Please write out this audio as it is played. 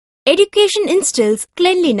education instills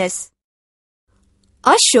cleanliness.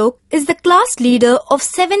 Ashok is the class leader of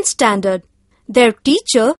 7th standard. Their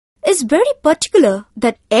teacher is very particular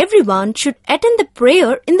that everyone should attend the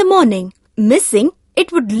prayer in the morning. Missing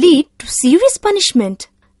it would lead to serious punishment.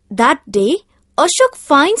 That day, Ashok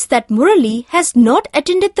finds that Murali has not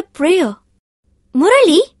attended the prayer.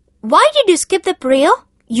 Murali, why did you skip the prayer?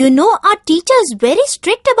 You know our teacher is very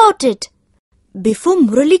strict about it. Before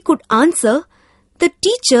Murali could answer, the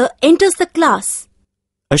teacher enters the class.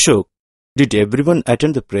 Ashok, did everyone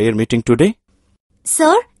attend the prayer meeting today?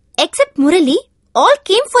 Sir, except Murali, all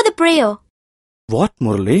came for the prayer. What,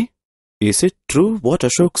 Murali? Is it true what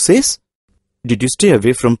Ashok says? Did you stay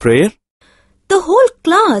away from prayer? The whole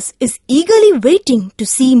class is eagerly waiting to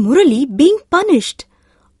see Murali being punished.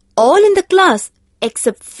 All in the class,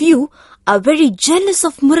 except few, are very jealous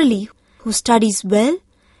of Murali, who studies well,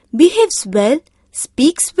 behaves well,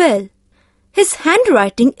 speaks well. His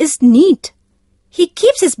handwriting is neat. He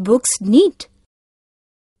keeps his books neat.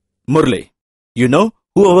 Murali, you know,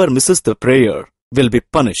 whoever misses the prayer will be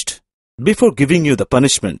punished. Before giving you the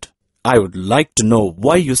punishment, I would like to know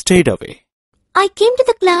why you stayed away. I came to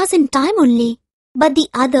the class in time only, but the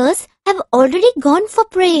others have already gone for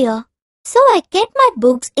prayer. So I kept my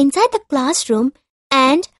books inside the classroom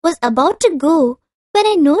and was about to go when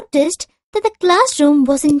I noticed that the classroom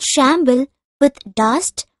was in shambles with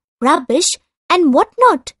dust, rubbish and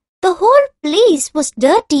whatnot. The whole place was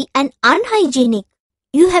dirty and unhygienic.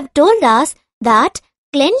 You have told us that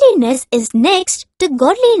cleanliness is next to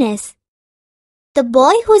godliness. The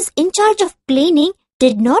boy who is in charge of cleaning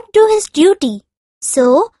did not do his duty.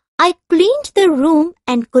 So I cleaned the room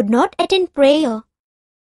and could not attend prayer.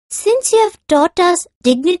 Since you have taught us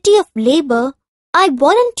dignity of labor, I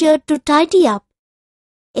volunteered to tidy up.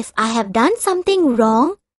 If I have done something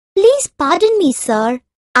wrong, please pardon me, sir.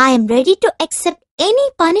 I am ready to accept any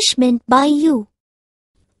punishment by you.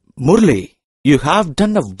 Murali, you have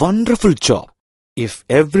done a wonderful job. If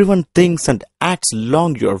everyone thinks and acts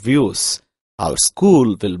along your views, our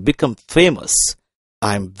school will become famous.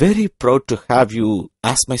 I am very proud to have you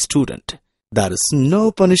as my student. There is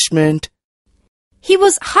no punishment. He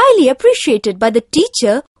was highly appreciated by the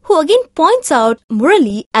teacher, who again points out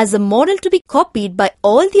Murali as a model to be copied by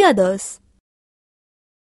all the others.